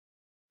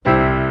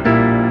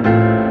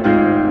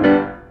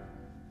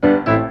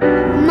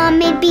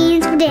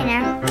beans for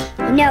dinner.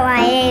 You know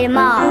I ate them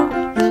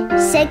all.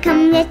 Said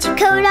come get your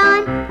coat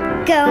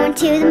on, going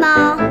to the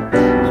mall.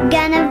 You're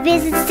gonna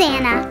visit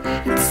Santa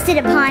and sit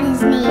upon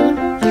his knee.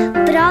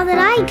 But all that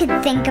I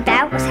could think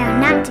about was how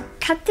not to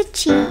cut the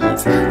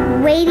cheese.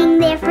 Waiting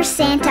there for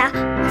Santa,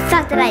 I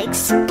thought that I'd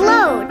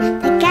explode.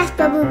 The gas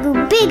bubble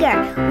grew bigger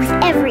with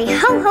every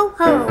ho ho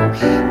ho.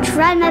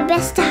 Tried my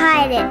best to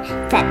hide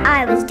it, that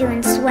I was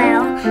doing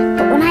swell.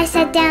 But when I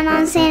sat down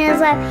on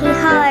Santa's lap, he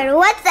hollered,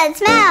 "What's that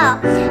smell?"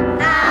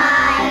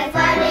 I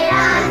farted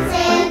on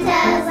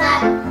Santa's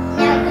lap.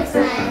 Now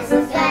Christmas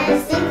is gonna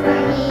sing for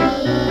me.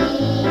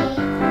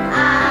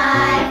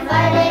 I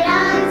farted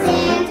on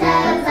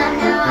Santa's lap.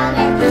 Now I'll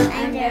get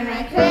under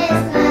my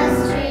Christmas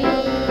tree.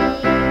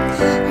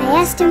 I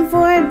asked him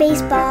for a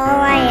baseball,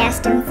 I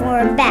asked him for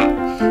a bat.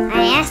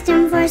 I asked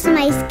him for some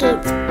ice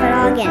skates, but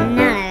I'll get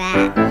none of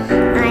that.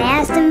 I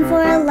asked him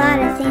for a lot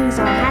of things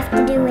I'll have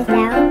to do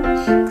without.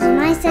 'Cause when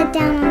I sat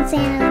down on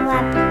Santa's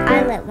lap,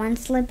 I let one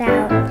slip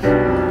out. I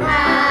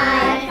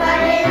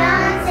farted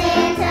on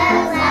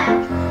Santa's lap.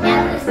 Now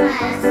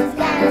Christmas is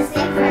gonna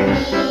stick for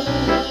me.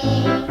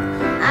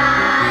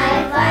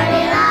 I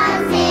farted on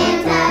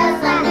Santa's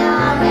lap. Now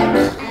I'll get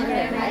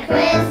under my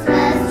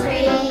Christmas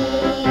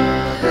tree.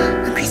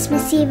 On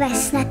Christmas Eve, I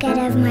snuck out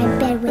of my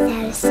bed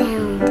without a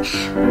sound.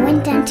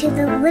 Went down to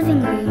the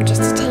living room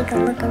just to take a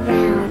look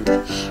around.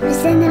 It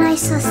was then that I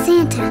saw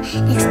Santa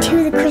next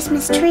to the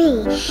Christmas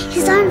tree.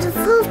 His arms were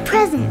full of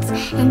presents,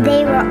 and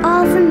they were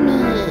all for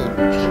me.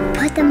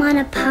 Put them on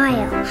a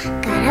pile,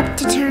 got up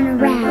to turn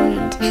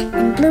around,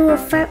 then blew a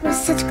fart with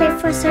such great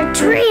force our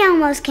tree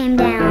almost came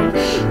down.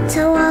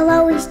 So I'll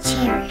always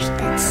cherish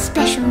that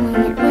special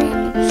moment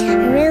when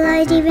I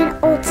realized even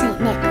old Saint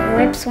Nick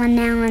rips one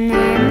now and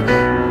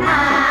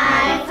then.